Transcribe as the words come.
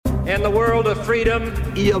in the world of freedom.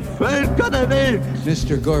 Ihr Völker der Welt.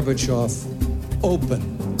 Mr. Gorbachev,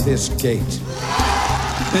 open this gate.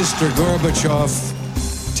 Mr. Gorbachev,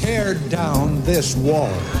 tear down this wall.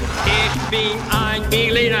 Ich bin ein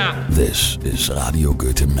Berliner. This is Radio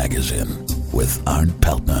Goethe Magazine with Arndt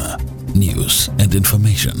Peltner. News and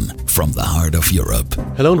information from the heart of Europe.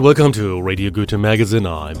 Hello and welcome to Radio Goethe Magazine.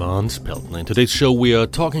 I'm Arndt Peltner. In today's show we are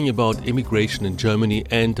talking about immigration in Germany,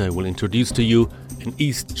 and I will introduce to you an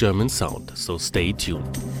East German sound, so stay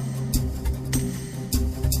tuned.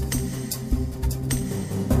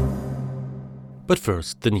 But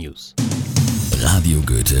first, the news. Radio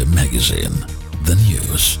Goethe Magazine. The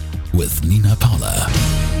news with Nina Paula.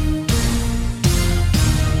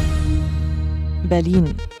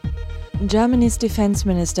 Berlin. Germany's defense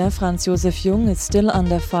minister Franz Josef Jung is still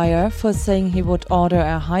under fire for saying he would order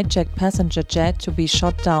a hijacked passenger jet to be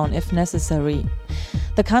shot down if necessary.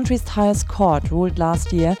 The country's highest court ruled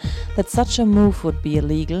last year that such a move would be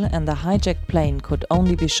illegal and the hijacked plane could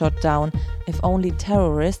only be shot down if only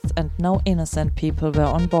terrorists and no innocent people were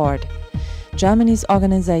on board. Germany's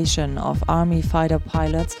Organization of Army Fighter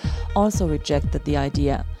Pilots also rejected the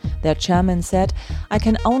idea. Their chairman said, "I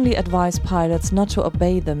can only advise pilots not to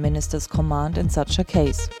obey the minister's command in such a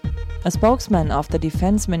case." A spokesman of the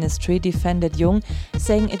defense ministry defended Jung,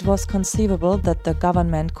 saying it was conceivable that the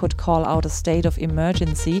government could call out a state of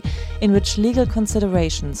emergency in which legal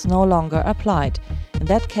considerations no longer applied. In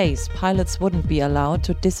that case, pilots wouldn't be allowed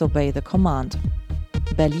to disobey the command.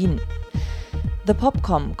 Berlin. The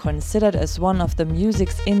Popcom, considered as one of the music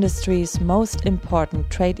industry's most important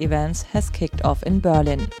trade events, has kicked off in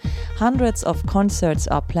Berlin. Hundreds of concerts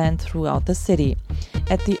are planned throughout the city.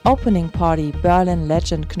 At the opening party, Berlin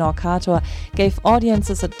legend Knorkator gave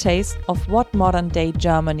audiences a taste of what modern-day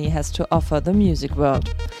Germany has to offer the music world.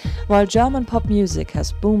 While German pop music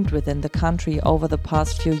has boomed within the country over the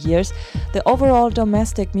past few years, the overall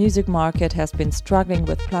domestic music market has been struggling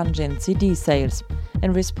with plunging CD sales.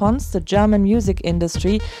 In response, the German music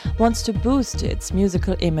industry wants to boost its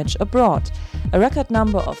musical image abroad. A record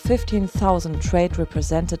number of 15,000 trade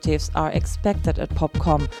representatives are expected at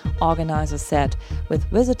Popcom, organizers said, with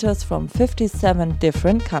visitors from 57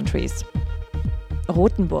 different countries.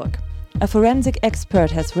 Rothenburg. A forensic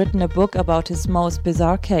expert has written a book about his most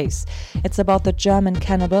bizarre case. It's about the German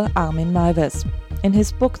cannibal Armin Meiwes. In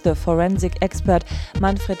his book, the forensic expert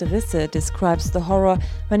Manfred Risse describes the horror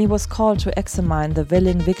when he was called to examine the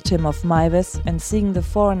willing victim of Meiwes and seeing the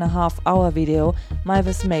 4.5-hour video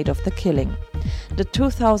Meiwes made of the killing. The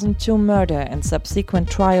 2002 murder and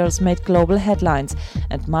subsequent trials made global headlines,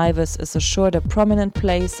 and Meiwes is assured a prominent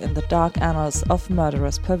place in the dark annals of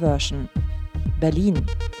murderous perversion. Berlin.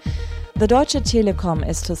 The Deutsche Telekom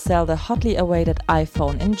is to sell the hotly awaited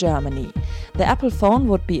iPhone in Germany. The Apple phone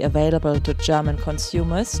would be available to German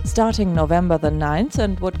consumers starting November the 9th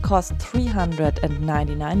and would cost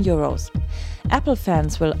 €399. Apple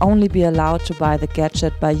fans will only be allowed to buy the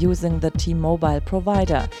gadget by using the T-Mobile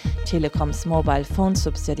provider, Telekom's mobile phone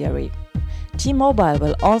subsidiary. T-Mobile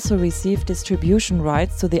will also receive distribution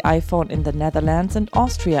rights to the iPhone in the Netherlands and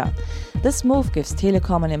Austria. This move gives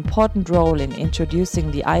Telekom an important role in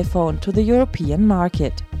introducing the iPhone to the European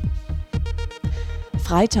market.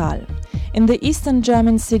 Freital. In the eastern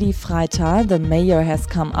German city Freital, the mayor has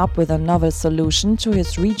come up with a novel solution to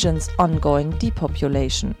his region's ongoing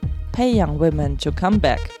depopulation. Pay young women to come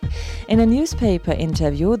back. In a newspaper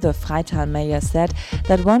interview, the Freital mayor said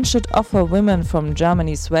that one should offer women from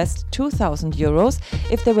Germany's west €2,000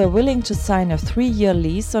 if they were willing to sign a 3-year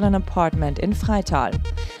lease on an apartment in Freital.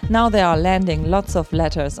 Now there are landing lots of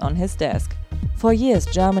letters on his desk. For years,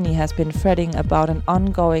 Germany has been fretting about an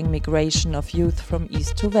ongoing migration of youth from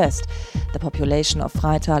east to west. The population of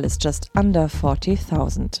Freital is just under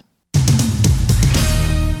 40,000.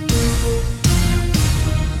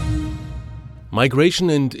 Migration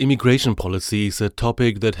and immigration policy is a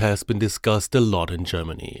topic that has been discussed a lot in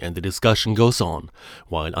Germany, and the discussion goes on.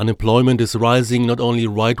 While unemployment is rising, not only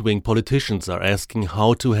right-wing politicians are asking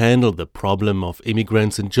how to handle the problem of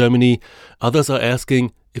immigrants in Germany, others are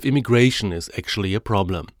asking if immigration is actually a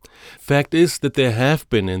problem. Fact is that there have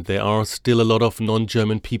been and there are still a lot of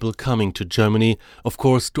non-German people coming to Germany, of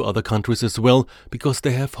course to other countries as well, because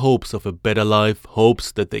they have hopes of a better life,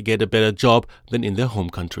 hopes that they get a better job than in their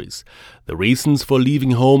home countries. The reasons for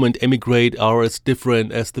leaving home and emigrate are as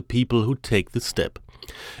different as the people who take the step.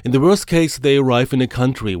 In the worst case, they arrive in a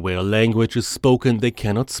country where a language is spoken they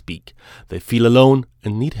cannot speak. They feel alone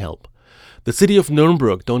and need help. The city of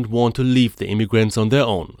Nuremberg don't want to leave the immigrants on their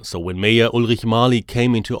own, so when Mayor Ulrich Mali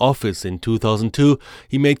came into office in 2002,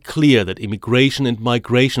 he made clear that immigration and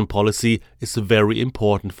migration policy is very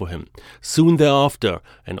important for him. Soon thereafter,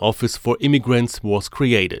 an office for immigrants was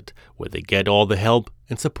created, where they get all the help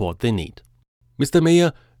and support they need. Mr.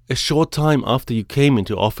 Mayor, a short time after you came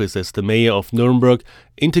into office as the mayor of Nuremberg,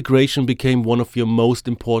 integration became one of your most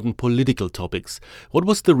important political topics. What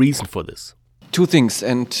was the reason for this? Two things,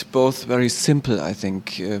 and both very simple, I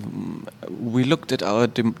think. We looked at our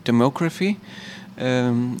demography,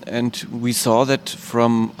 and we saw that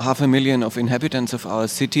from 500,000 of inhabitants of our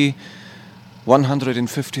city,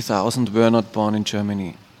 150,000 were not born in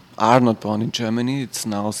Germany, are not born in Germany. It's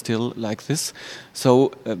now still like this.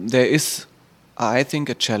 So there is, I think,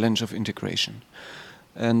 a challenge of integration.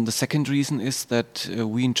 And the second reason is that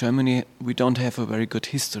we in Germany, we don't have a very good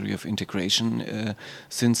history of integration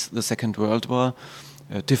since the Second World War,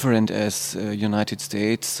 different as United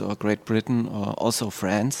States or Great Britain or also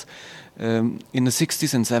France. In the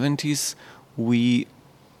 60s and 70s, we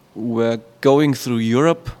were going through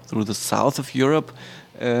Europe, through the south of Europe,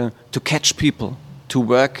 to catch people to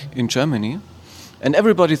work in Germany. And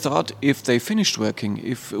everybody thought if they finished working,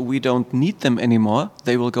 if we don't need them anymore,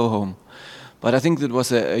 they will go home. But I think that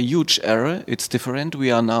was a huge error. It's different.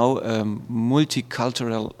 We are now a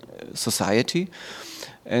multicultural society,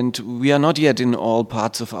 and we are not yet in all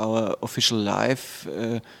parts of our official life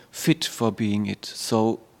fit for being it.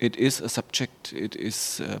 So it is a subject, it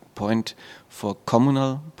is a point for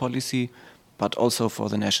communal policy, but also for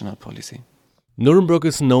the national policy. Nuremberg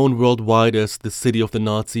is known worldwide as the city of the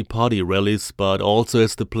Nazi party rallies, but also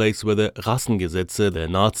as the place where the Rassengesetze, the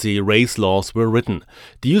Nazi race laws, were written.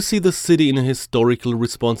 Do you see the city in a historical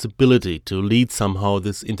responsibility to lead somehow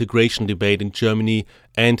this integration debate in Germany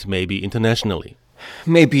and maybe internationally?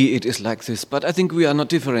 Maybe it is like this, but I think we are not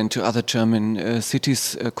different to other German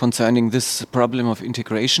cities concerning this problem of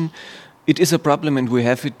integration. It is a problem, and we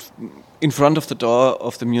have it in front of the door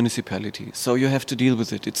of the municipality. So you have to deal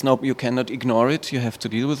with it. You cannot ignore it. You have to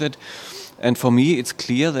deal with it. And for me, it's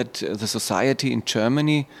clear that the society in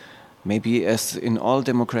Germany, maybe as in all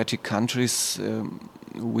democratic countries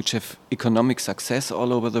which have economic success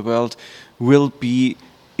all over the world, will be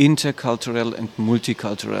intercultural and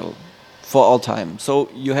multicultural for all time. So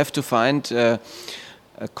you have to find a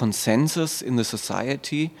consensus in the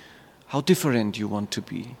society how different you want to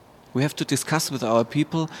be. We have to discuss with our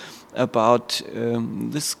people about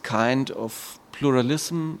this kind of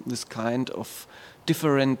pluralism, this kind of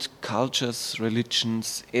different cultures,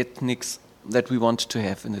 religions, ethnics that we want to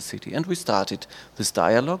have in the city. And we started this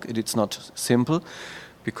dialogue. It's not simple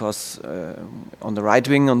because on the right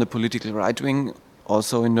wing, on the political right wing,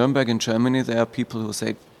 also in Nuremberg, in Germany, there are people who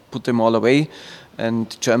say, put them all away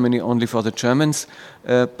and Germany only for the Germans.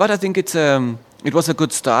 But I think it was a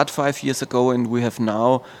good start 5 years ago, and we have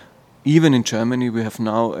now, even in Germany, we have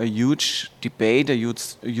now a huge debate, a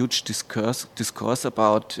huge discourse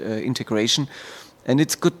about integration, and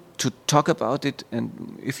it's good to talk about it.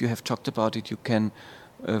 And if you have talked about it, you can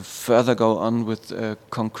further go on with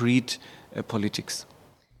concrete politics.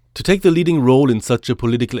 To take the leading role in such a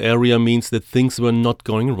political area means that things were not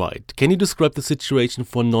going right. Can you describe the situation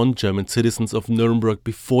for non-German citizens of Nuremberg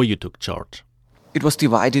before you took charge? It was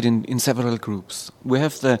divided in several groups. We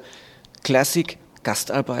have the classic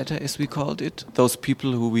Gastarbeiter, as we called it, those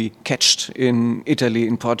people who we catched in Italy,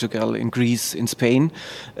 in Portugal, in Greece, in Spain,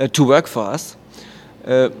 to work for us.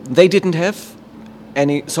 They didn't have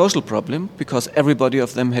any social problem because everybody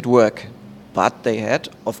of them had work. But they had,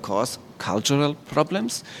 of course, cultural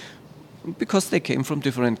problems because they came from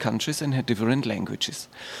different countries and had different languages.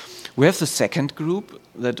 We have the second group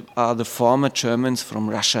that are the former Germans from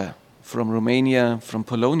Russia, from Romania, from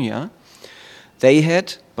Polonia. They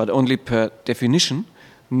had, but only per definition,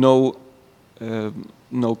 no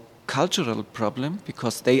cultural problem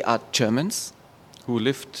because they are Germans who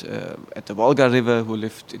lived at the Volga River, who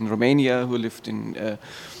lived in Romania, who lived in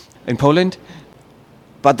Poland.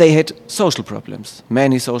 But they had social problems,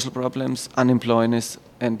 many social problems, unemployment,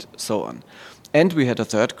 and so on. And we had a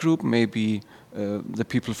third group, maybe the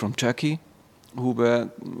people from Turkey,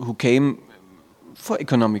 who came for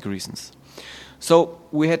economic reasons. So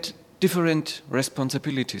we had different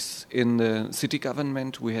responsibilities in the city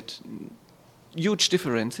government. We had huge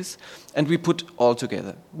differences, and we put all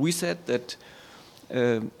together. We said that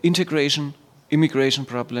immigration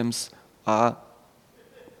problems are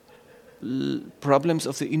problems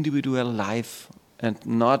of the individual life and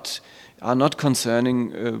are not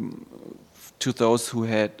concerning to those who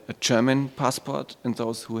had a German passport and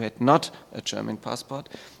those who had not a German passport.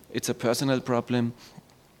 It's a personal problem,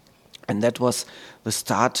 And that was the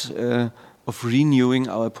start of renewing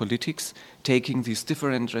our politics, taking these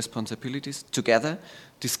different responsibilities together,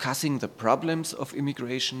 discussing the problems of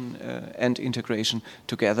immigration and integration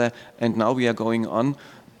together, and now we are going on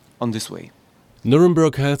this way.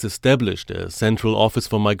 Nuremberg has established a Central Office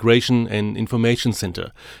for Migration and Information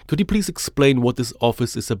Center. Could you please explain what this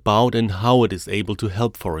office is about and how it is able to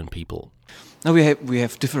help foreign people? Now we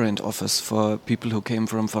have different offers for people who came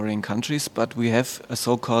from foreign countries, but we have a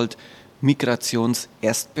so-called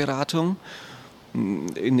Migrationserstberatung.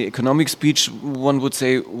 In the economic speech, one would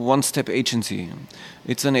say one-step agency.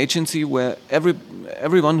 It's an agency where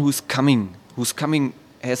everyone who's coming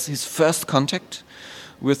has his first contact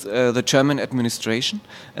with the German administration,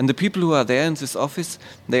 and the people who are there in this office,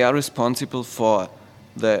 they are responsible for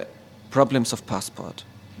the problems of passport,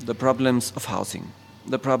 the problems of housing,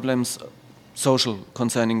 the problems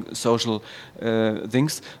concerning social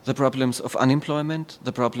things, the problems of unemployment,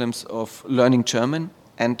 the problems of learning German,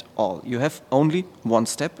 and all. You have only one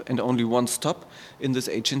step and only one stop in this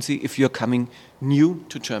agency if you're coming new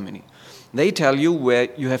to Germany. They tell you where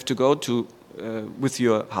you have to go to with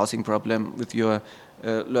your housing problem, with your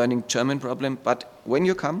learning German problem, but when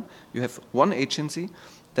you come, you have one agency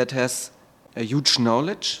that has a huge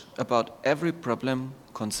knowledge about every problem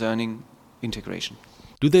concerning integration.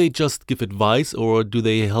 Do they just give advice or do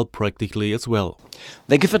they help practically as well?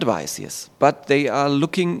 They give advice, yes, but they are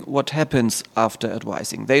looking what happens after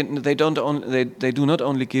advising. They do not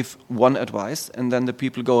only give one advice and then the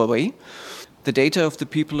people go away. The data of the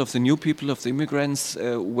people, of the new people, of the immigrants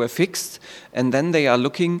were fixed, and then they are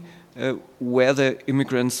looking where the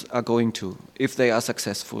immigrants are going to, if they are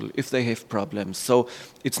successful, if they have problems. So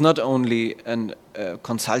it's not only a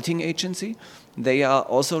consulting agency, they are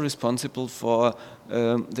also responsible for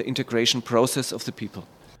the integration process of the people.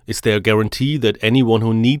 Is there a guarantee that anyone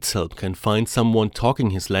who needs help can find someone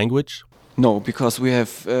talking his language? No, because we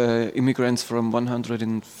have immigrants from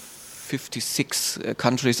 156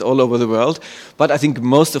 countries all over the world, but I think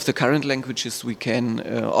most of the current languages we can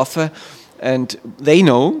offer, and they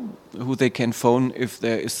know who they can phone if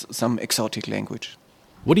there is some exotic language.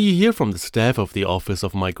 What do you hear from the staff of the Office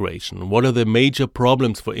of Migration? What are the major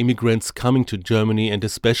problems for immigrants coming to Germany and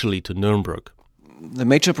especially to Nuremberg? The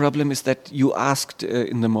major problem is that you asked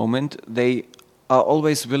in the moment, they are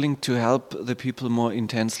always willing to help the people more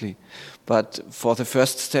intensely. But for the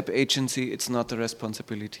first step agency, it's not the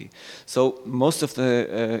responsibility. So most of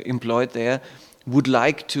the employed there would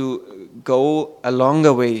like to go a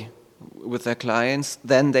longer way with their clients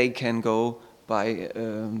than they can go by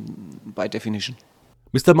definition.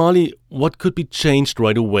 Mr. Mali, what could be changed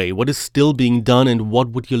right away? What is still being done and what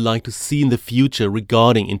would you like to see in the future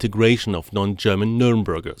regarding integration of non-German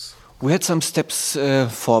Nurembergers? We had some steps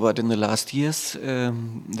forward in the last years.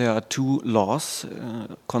 There are two laws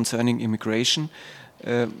concerning immigration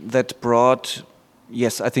that brought,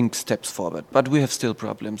 yes, I think steps forward. But we have still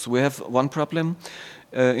problems. We have one problem.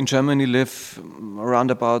 In Germany live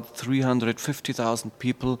around about 350,000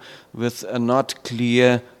 people with a not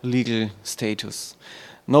clear legal status.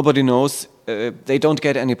 Nobody knows, they don't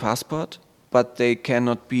get any passport, but they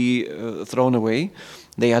cannot be thrown away.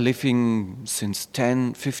 They are living since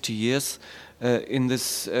 10, 50 years in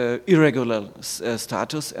this irregular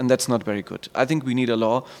status, and that's not very good. I think we need a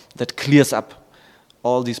law that clears up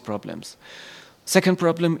all these problems. Second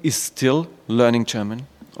problem is still learning German.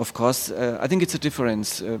 Of course, I think it's a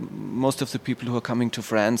difference. Most of the people who are coming to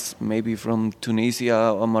France, maybe from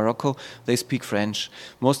Tunisia or Morocco, they speak French.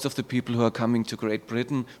 Most of the people who are coming to Great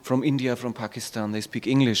Britain, from India, from Pakistan, they speak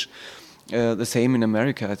English. The same in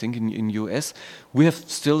America, I think in US. We have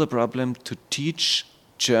still the problem to teach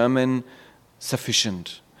German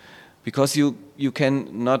sufficient. Because you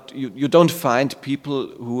don't find people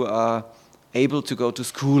who are able to go to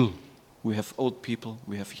school. We have old people,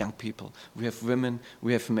 we have young people, we have women,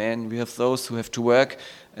 we have men, we have those who have to work.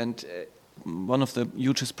 And one of the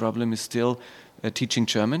hugest problems is still teaching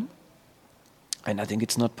German. And I think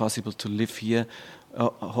it's not possible to live here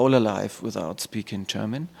a whole life without speaking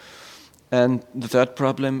German. And the third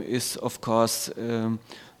problem is, of course,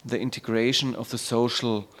 the integration of the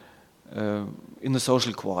social in the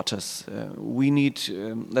social quarters. We need,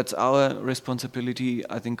 that's our responsibility,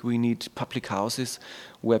 I think we need public houses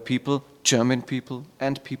where people, German people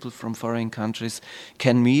and people from foreign countries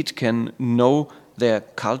can meet, can know their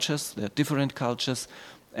cultures, their different cultures,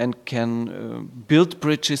 and can build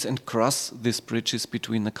bridges and cross these bridges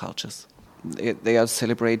between the cultures. They are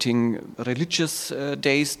celebrating religious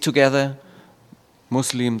days together,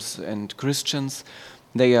 Muslims and Christians.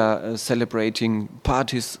 They are celebrating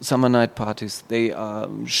parties, summer night parties. They are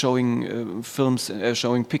showing films,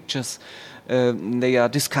 showing pictures They are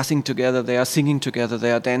discussing together, they are singing together,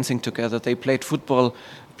 they are dancing together, they play football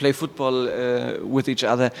with each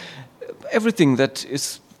other. Everything that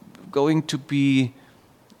is going to be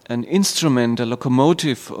an instrument, a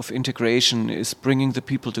locomotive of integration is bringing the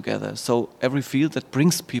people together. So every field that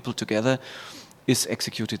brings people together is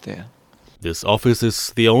executed there. This office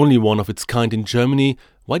is the only one of its kind in Germany.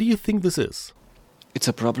 Why do you think this is? It's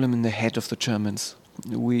a problem in the head of the Germans.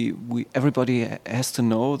 Everybody has to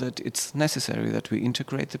know that it's necessary that we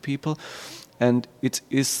integrate the people, and it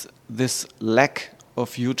is this lack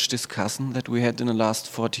of huge discussion that we had in the last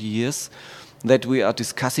 40 years that we are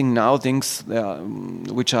discussing now things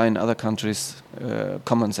which are in other countries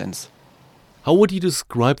common sense. How would you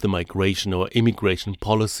describe the migration or immigration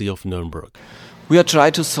policy of Nuremberg? We are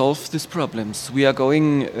trying to solve these problems. We are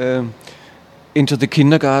going into the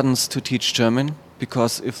kindergartens to teach German,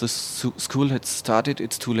 because if the school had started,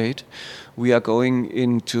 it's too late. We are going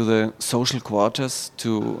into the social quarters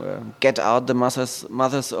to get out the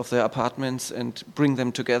mothers of their apartments and bring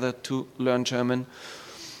them together to learn German,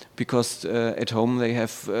 because at home they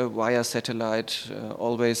have via satellite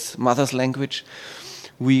always mother's language.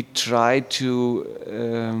 We try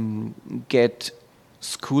to get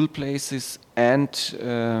school places and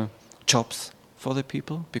jobs for the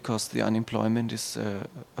people, because the unemployment is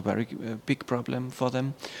a very big problem for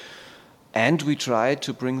them. And we try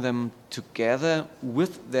to bring them together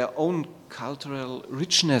with their own cultural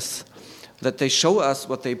richness, that they show us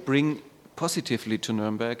what they bring positively to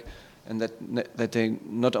Nuremberg, and that they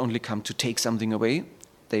not only come to take something away,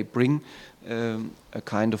 they bring a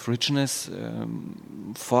kind of richness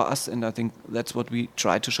for us, and I think that's what we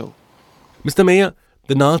try to show. Mr. Mayor,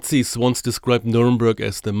 the Nazis once described Nuremberg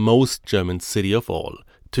as the most German city of all.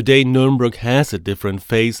 Today, Nuremberg has a different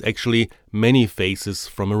face, actually many faces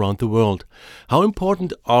from around the world. How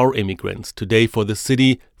important are immigrants today for the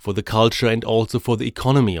city, for the culture, and also for the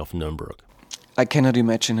economy of Nuremberg? I cannot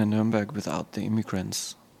imagine a Nuremberg without the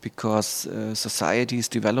immigrants, because society is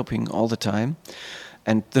developing all the time.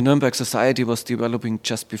 And the Nuremberg society was developing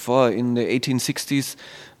just before. In the 1860s,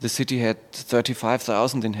 the city had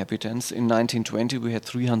 35,000 inhabitants. In 1920, we had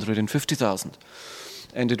 350,000.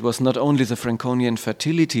 And it was not only the Franconian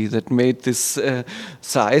fertility that made this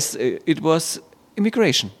size, it was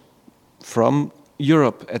immigration from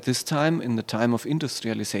Europe at this time, in the time of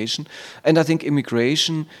industrialization. And I think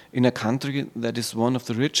immigration in a country that is one of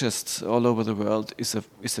the richest all over the world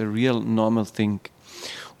is a real normal thing.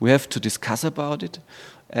 We have to discuss about it,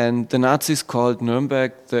 and the Nazis called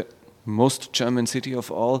Nuremberg the most German city of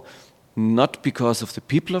all, not because of the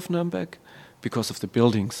people of Nuremberg, because of the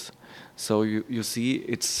buildings. So you see,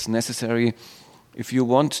 it's necessary, if you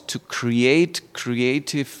want to create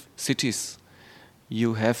creative cities,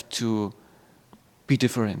 you have to be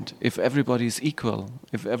different. If everybody is equal,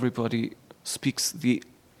 if everybody speaks the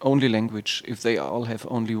only language, if they all have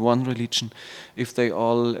only one religion, if they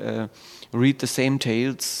all read the same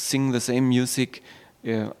tales, sing the same music,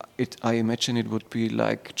 I imagine it would be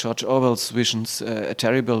like George Orwell's visions, a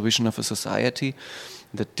terrible vision of a society.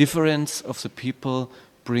 The difference of the people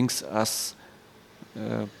brings us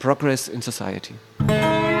progress in society.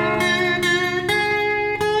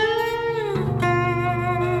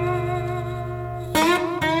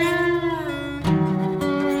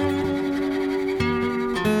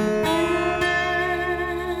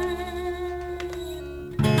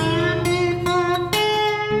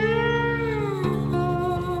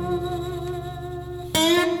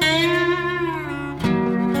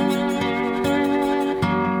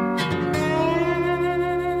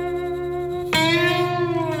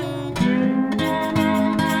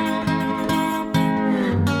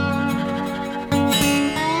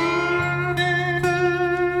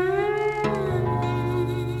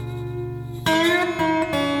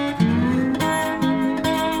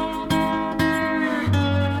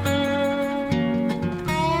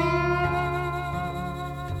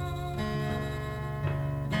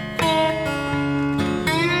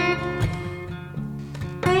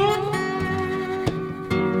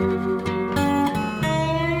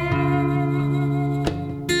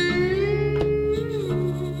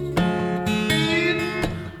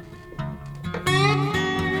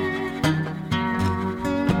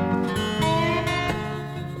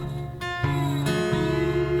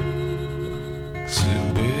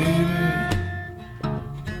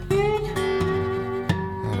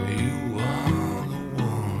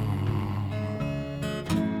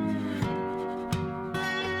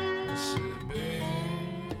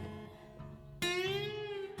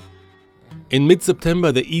 In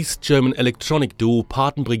mid-September, the East German electronic duo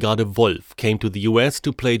Patenbrigade Wolf came to the US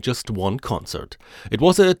to play just one concert. It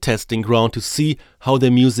was a testing ground to see how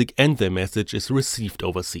their music and their message is received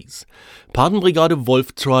overseas. Patenbrigade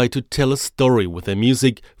Wolf tried to tell a story with their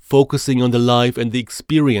music, focusing on the life and the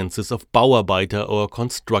experiences of Bauarbeiter or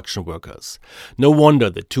construction workers. No wonder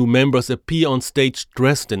the two members appear on stage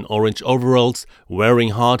dressed in orange overalls, wearing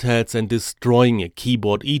hard hats and destroying a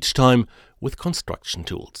keyboard each time with construction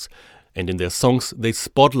tools. And in their songs they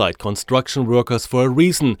spotlight construction workers for a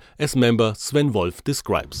reason, as member Sven Wolf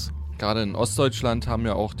describes. Gerade in Ostdeutschland haben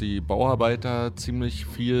ja auch die Bauarbeiter ziemlich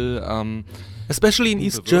viel. Especially in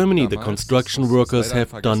East Germany, the construction workers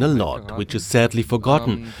have done a lot, which is sadly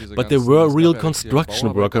forgotten. But there were real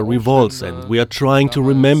construction worker revolts, and we are trying to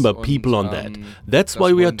remember people on that. That's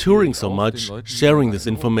why we are touring so much, sharing this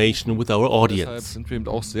information with our audience. Sind wir eben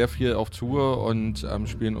auch sehr viel auf Tour und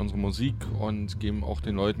spielen unsere Musik und geben auch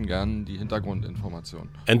den Leuten gern die Hintergrundinformationen.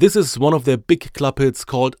 And this is one of their big club hits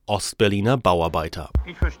called Ostberliner Bauarbeiter.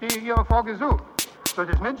 Ich verstehe Ihre Frage so, dass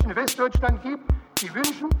es Menschen in Westdeutschland gibt, die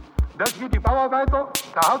wünschen, dass wir die Bauarbeiter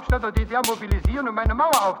der Hauptstadt der DDR mobilisieren, um eine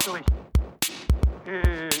Mauer aufzurichten.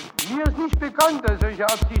 Mir ist nicht bekannt, dass solche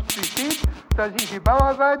Absicht besteht, dass sich die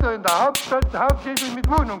Bauarbeiter in der Hauptstadt hauptsächlich mit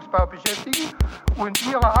Wohnungsbau beschäftigen und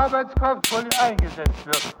ihre Arbeitskraft voll eingesetzt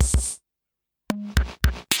wird.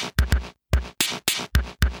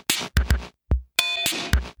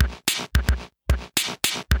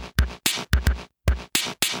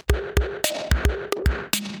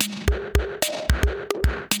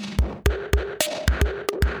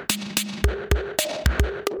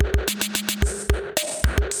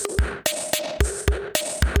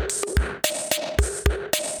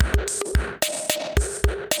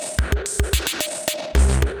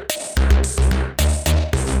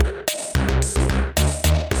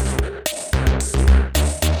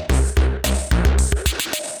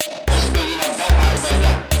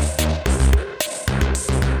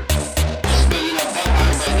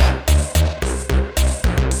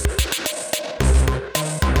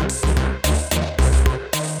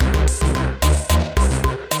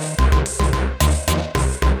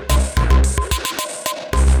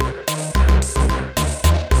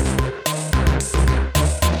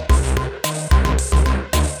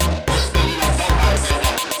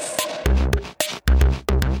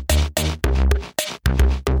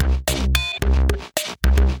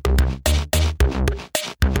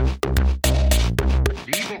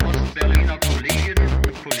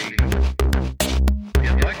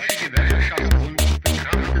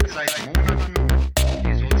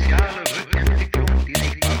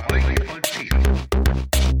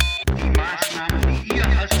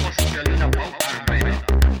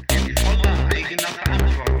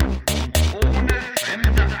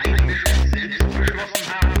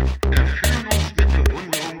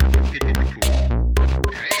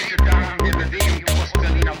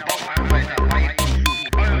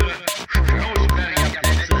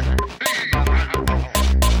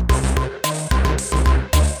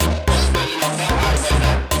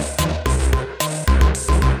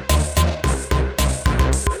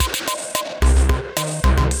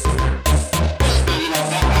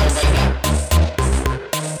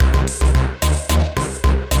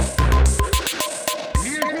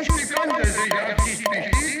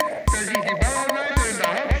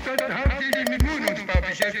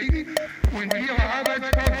 Und ihre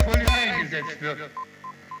Arbeitskraft voll eingesetzt wird.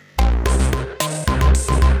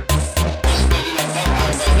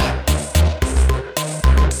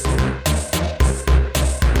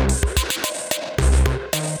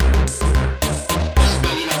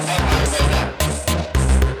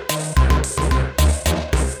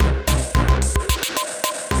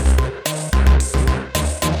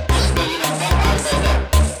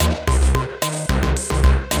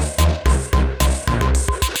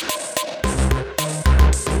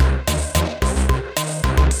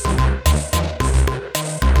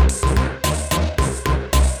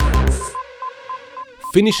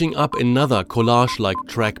 Finishing up another collage-like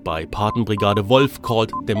track by Patenbrigade Wolf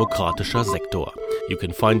called Demokratischer Sektor. You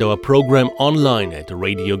can find our program online at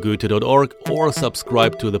radiogoethe.org or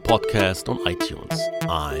subscribe to the podcast on iTunes.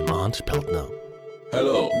 I'm Arndt Peltner.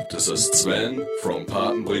 Hello, this is Sven from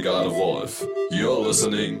Patenbrigade Wolf. You're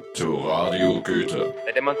listening to Radio Goethe.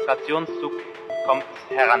 Der Demonstrationszug kommt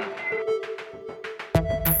heran.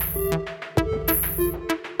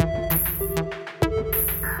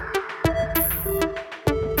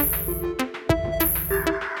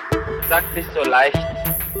 Sagt sich so leicht,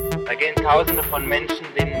 da gehen Tausende von Menschen,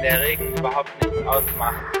 denen der Regen überhaupt nichts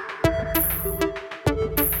ausmacht.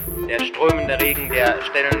 Der strömende Regen, der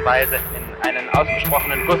stellenweise in einen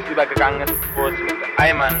ausgesprochenen Guss übergegangen ist, wo es mit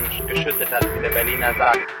Eimern geschüttet hat, wie der Berliner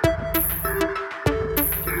sagt.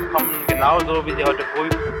 Sie kommen genauso, wie sie heute früh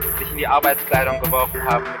sich in die Arbeitskleidung geworfen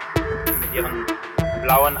haben, mit ihren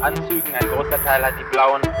blauen Anzügen. Ein großer Teil hat die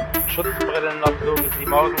blauen Schutzbrillen noch, so wie sie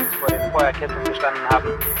morgens vor den Feuerketten gestanden haben.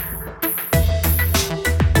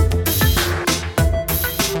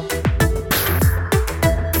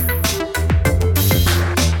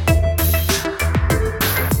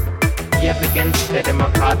 Hier beginnt der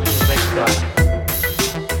demokratische Sektor.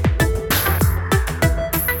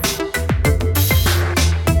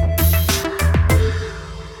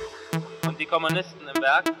 Und die Kommunisten im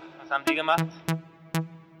Werk, was haben die gemacht?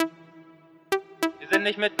 Die sind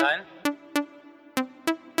nicht mit, nein?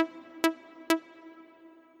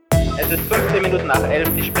 Es ist 15 Minuten nach 11,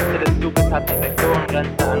 die Spitze des Zuges hat die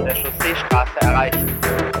Sektorengrenze an der Chausseestraße erreicht.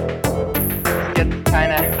 Es ist jetzt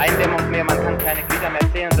keine Eindämmung mehr, man kann keine Glieder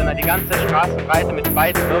mehr zählen, sondern die ganze Straßenbreite mit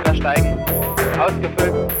beiden Bürgersteigen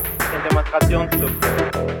ausgefüllt den Demonstrationszug.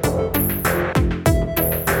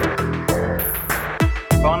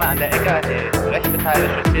 Vorne an der Ecke, der rechte Teil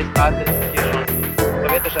der Chausseestraße, ist hier schon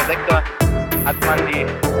sowjetischer Sektor, hat man die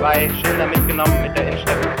 2 Schilder mitgenommen mit der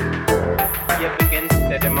Inschrift: Hier beginnt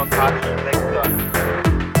der demokratische Sektor.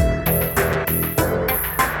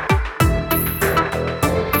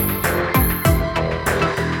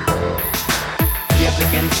 Hier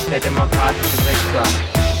beginnt der demokratische Sektor.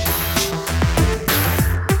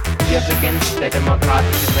 Hier beginnt der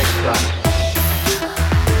demokratische Sektor.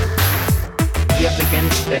 Hier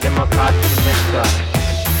beginnt der demokratische Sektor.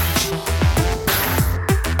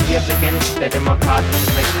 Hier beginnt der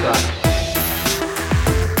demokratische Sektor.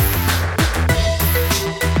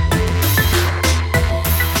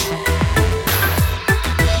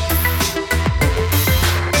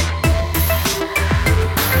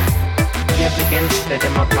 Hier beginnt der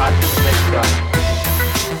demokratische Sektor.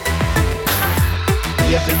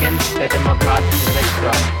 Hier beginnt der demokratische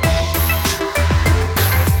Sektor.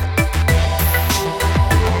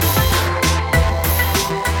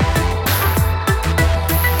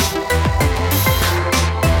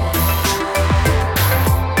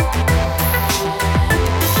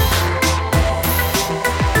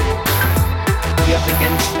 Hier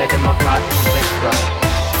beginnt der demokratische Sektor.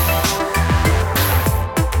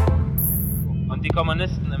 Und die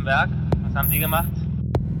Kommunisten im Werk, was haben die gemacht?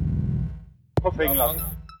 Aufhängen lassen.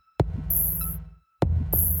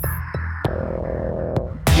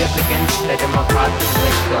 Hier beginnt der demokratische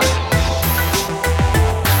Sektor.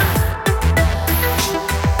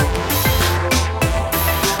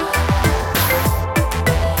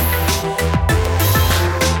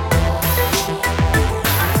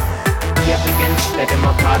 Hier beginnt der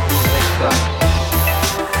demokratische Sektor.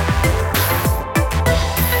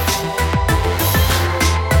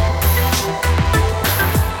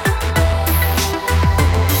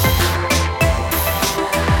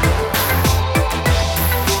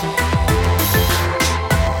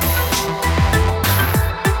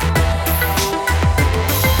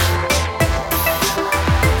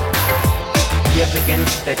 Hier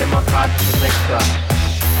beginnt der demokratische Sektor.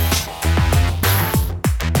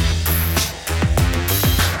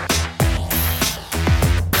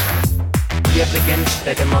 Hier beginnt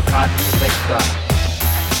der demokratische Sektor.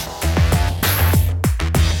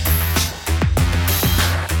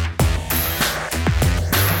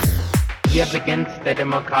 Hier beginnt der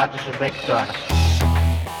demokratische Sektor.